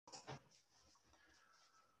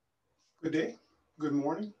Good day, good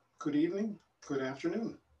morning, good evening, good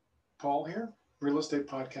afternoon. Paul here,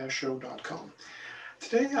 realestatePodcastShow.com.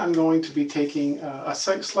 Today I'm going to be taking a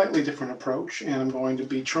slightly different approach, and I'm going to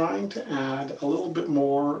be trying to add a little bit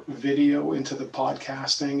more video into the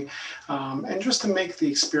podcasting, and just to make the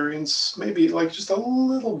experience maybe like just a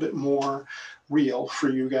little bit more real for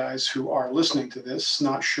you guys who are listening to this.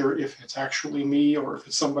 Not sure if it's actually me or if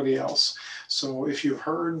it's somebody else. So if you've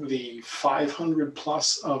heard the 500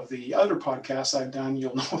 plus of the other podcasts I've done,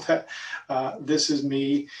 you'll know that this is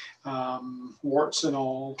me, warts and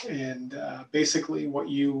all. And basically, what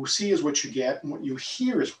you see is what you get, and what you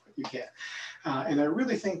hear is what you get. And I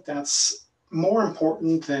really think that's more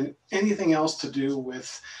important than anything else to do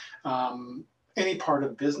with any part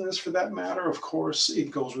of business for that matter. Of course, it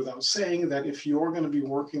goes without saying that if you're going to be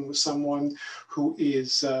working with someone who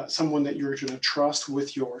is someone that you're going to trust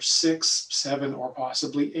with your 6, 7, or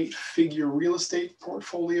possibly 8-figure real estate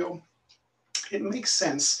portfolio, it makes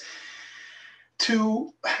sense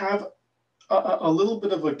to have a little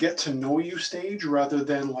bit of a get to know you stage rather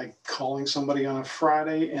than like calling somebody on a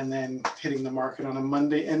Friday and then hitting the market on a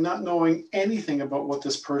Monday and not knowing anything about what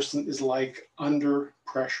this person is like under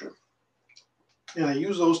pressure. And I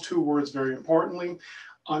use those two words very importantly: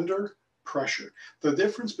 under pressure. The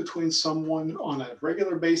difference between someone on a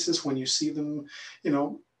regular basis when you see them,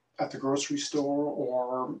 at the grocery store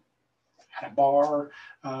or at a bar,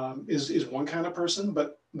 is one kind of person.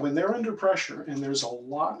 But when they're under pressure and there's a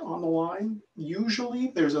lot on the line,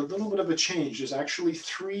 usually there's a little bit of a change. There's actually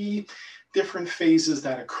 3 different phases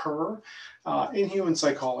that occur in human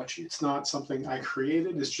psychology. It's not something I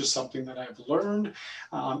created, it's just something that I've learned,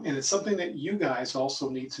 and it's something that you guys also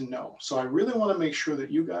need to know. So I really want to make sure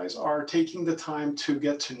that you guys are taking the time to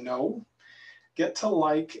get to know, get to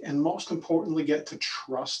like, and most importantly, get to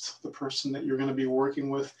trust the person that you're going to be working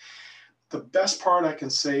with. The best part I can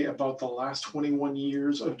say about the last 21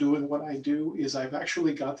 years of doing what I do is I've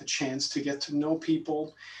actually got the chance to get to know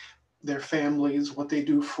people, their families, what they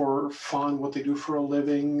do for fun, what they do for a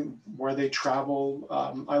living, where they travel.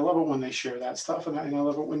 I love it when they share that stuff, and I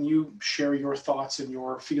love it when you share your thoughts and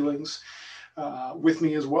your feelings with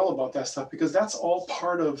me as well about that stuff, because that's all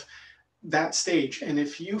part of that stage. And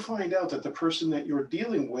if you find out that the person that you're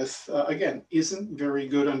dealing with, again, isn't very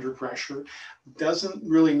good under pressure, doesn't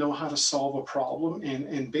really know how to solve a problem,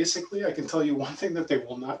 and basically, I can tell you one thing that they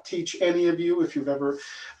will not teach any of you if you've ever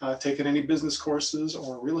taken any business courses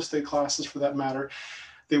or real estate classes for that matter.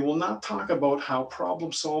 They will not talk about how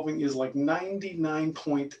problem solving is like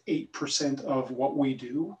 99.8% of what we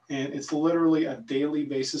do. And it's literally a daily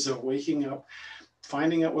basis of waking up,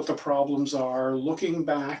 finding out what the problems are, looking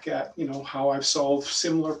back at how I've solved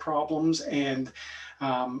similar problems, and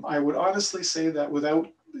I would honestly say that without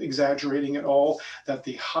exaggerating at all, that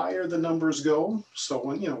the higher the numbers go. So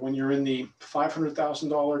when you're in the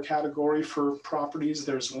 $500,000 category for properties,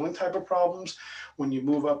 there's one type of problems. When you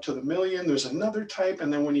move up to the million, there's another type,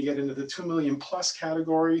 and then when you get into the 2 million plus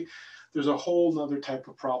category, there's a whole other type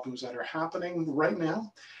of problems that are happening right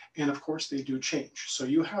now. And of course, they do change. So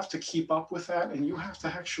you have to keep up with that, and you have to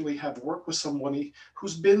actually have worked with somebody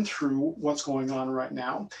who's been through what's going on right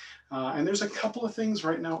now. And there's a couple of things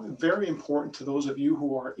right now very important to those of you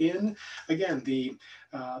who are in, again, the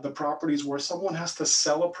properties where someone has to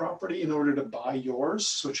sell a property in order to buy yours.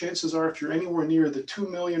 So chances are, if you're anywhere near the 2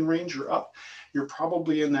 million range or up, you're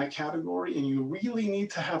probably in that category, and you really need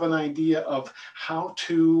to have an idea of how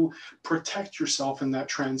to protect yourself in that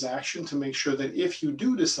transaction to make sure that if you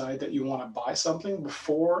do decide that you want to buy something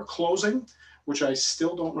before closing, which I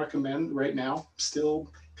still don't recommend right now, still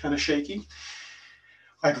kind of shaky,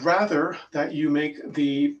 I'd rather that you make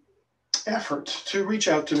the effort to reach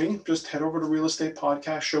out to me. Just head over to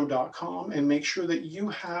realestatePodcastShow.com and make sure that you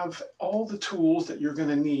have all the tools that you're going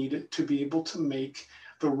to need to be able to make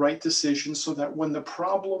the right decisions, so that when the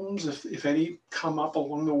problems, if any, come up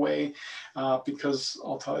along the way, because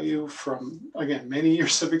I'll tell you from, again, many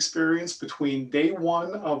years of experience, between day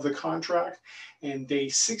 1 of the contract and day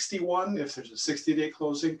 61, if there's a 60-day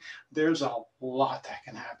closing, there's a lot that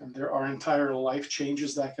can happen. There are entire life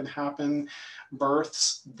changes that can happen: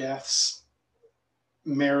 births, deaths,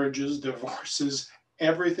 marriages, divorces.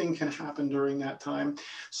 Everything can happen during that time.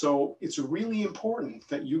 So it's really important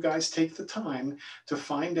that you guys take the time to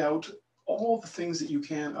find out all the things that you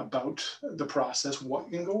can about the process, what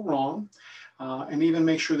can go wrong, and even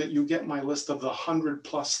make sure that you get my list of the 100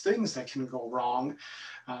 plus things that can go wrong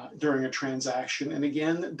during a transaction. And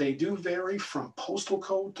again, they do vary from postal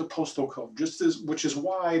code to postal code, which is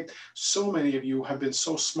why so many of you have been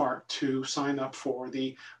so smart to sign up for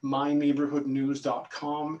the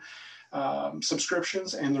myneighborhoodnews.com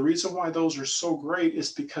subscriptions. And the reason why those are so great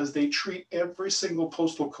is because they treat every single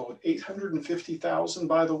postal code, 850,000,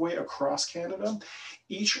 by the way, across Canada.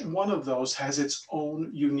 Each one of those has its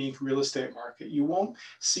own unique real estate market. You won't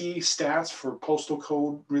see stats for postal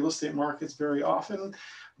code real estate markets very often,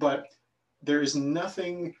 but there is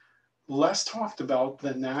nothing less talked about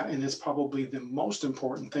than that, and it's probably the most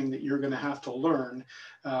important thing that you're going to have to learn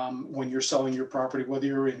when you're selling your property, whether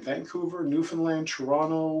you're in Vancouver, Newfoundland,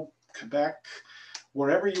 Toronto, Quebec,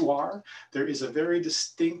 wherever you are. There is a very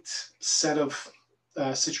distinct set of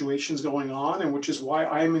situations going on, and which is why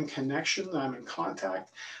I'm in connection, I'm in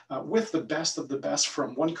contact with the best of the best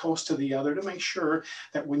from one coast to the other to make sure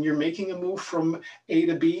that when you're making a move from A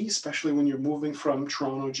to B, especially when you're moving from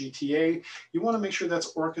Toronto GTA, you want to make sure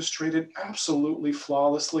that's orchestrated absolutely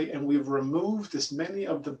flawlessly, and we've removed as many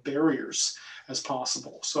of the barriers as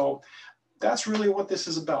possible. So that's really what this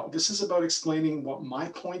is about. This is about explaining what my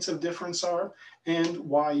points of difference are and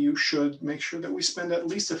why you should make sure that we spend at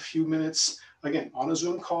least a few minutes, again, on a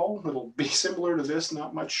Zoom call. It'll be similar to this,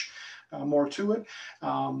 not much more to it.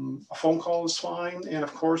 A phone call is fine. And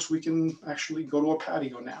of course, we can actually go to a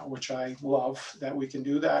patio now, which I love that we can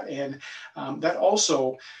do that. And that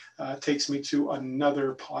also takes me to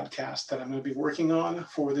another podcast that I'm going to be working on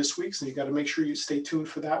for this week. So you got to make sure you stay tuned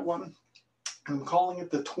for that one. I'm calling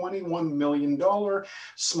it the $21 million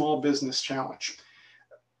Small Business Challenge.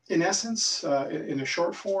 In essence, in a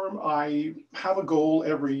short form, I have a goal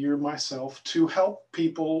every year myself to help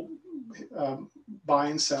people buy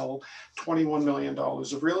and sell $21 million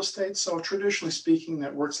of real estate. So traditionally speaking,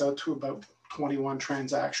 that works out to about 21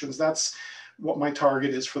 transactions. That's what my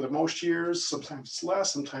target is for the most years. Sometimes it's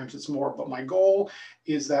less, sometimes it's more, but my goal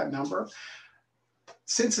is that number.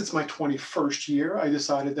 Since it's my 21st year, I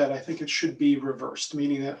decided that I think it should be reversed,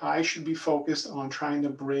 meaning that I should be focused on trying to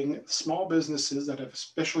bring small businesses that have,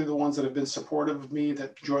 especially the ones that have been supportive of me,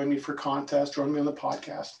 that join me for contests, join me on the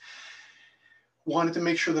podcast, wanted to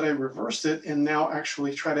make sure that I reversed it and now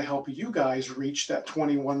actually try to help you guys reach that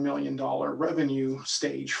 $21 million revenue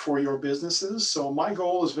stage for your businesses. So my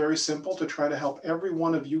goal is very simple, to try to help every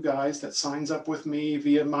one of you guys that signs up with me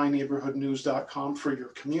via myneighborhoodnews.com for your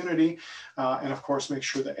community. And of course, make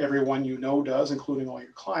sure that everyone you know does, including all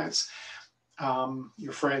your clients,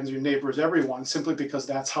 your friends, your neighbors, everyone, simply because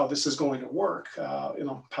that's how this is going to work,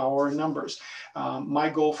 power in numbers. My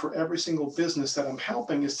goal for every single business that I'm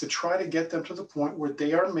helping is to try to get them to the point where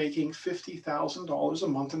they are making $50,000 a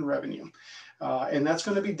month in revenue. And that's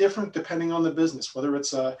going to be different depending on the business, whether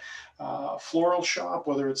it's a floral shop,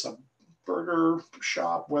 whether it's a burger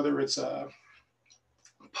shop, whether it's a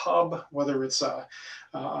pub, whether it's an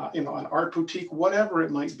art boutique, whatever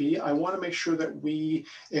it might be. I want to make sure that we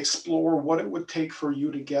explore what it would take for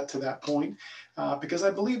you to get to that point, because I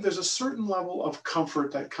believe there's a certain level of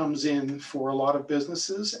comfort that comes in for a lot of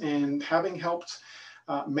businesses, and having helped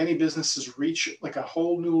many businesses reach like a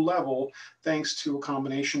whole new level thanks to a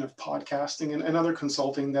combination of podcasting and other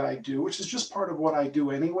consulting that I do, which is just part of what I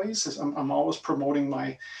do anyways. I'm always promoting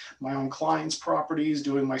my own clients' properties,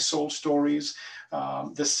 doing my sold stories,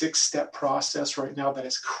 the 6-step process right now that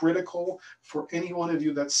is critical for any one of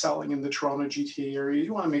you that's selling in the Toronto GTA area.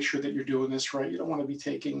 You want to make sure that you're doing this right. You don't want to be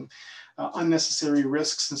taking unnecessary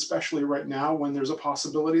risks, especially right now when there's a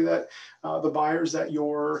possibility that the buyers that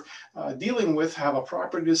you're dealing with have a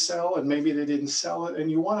property to sell and maybe they didn't sell it,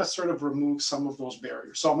 and you want to sort of remove some of those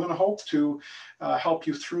barriers. So I'm going to hope to help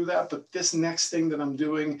you through that. But this next thing that I'm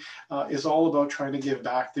doing is all about trying to give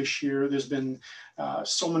back this year. There's been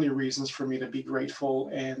so many reasons for me to be grateful.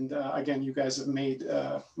 And again, you guys have made,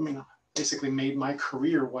 basically made my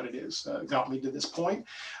career what it is, got me to this point,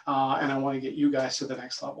 and I want to get you guys to the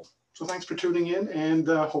next level. So thanks for tuning in, and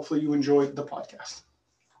hopefully you enjoyed the podcast.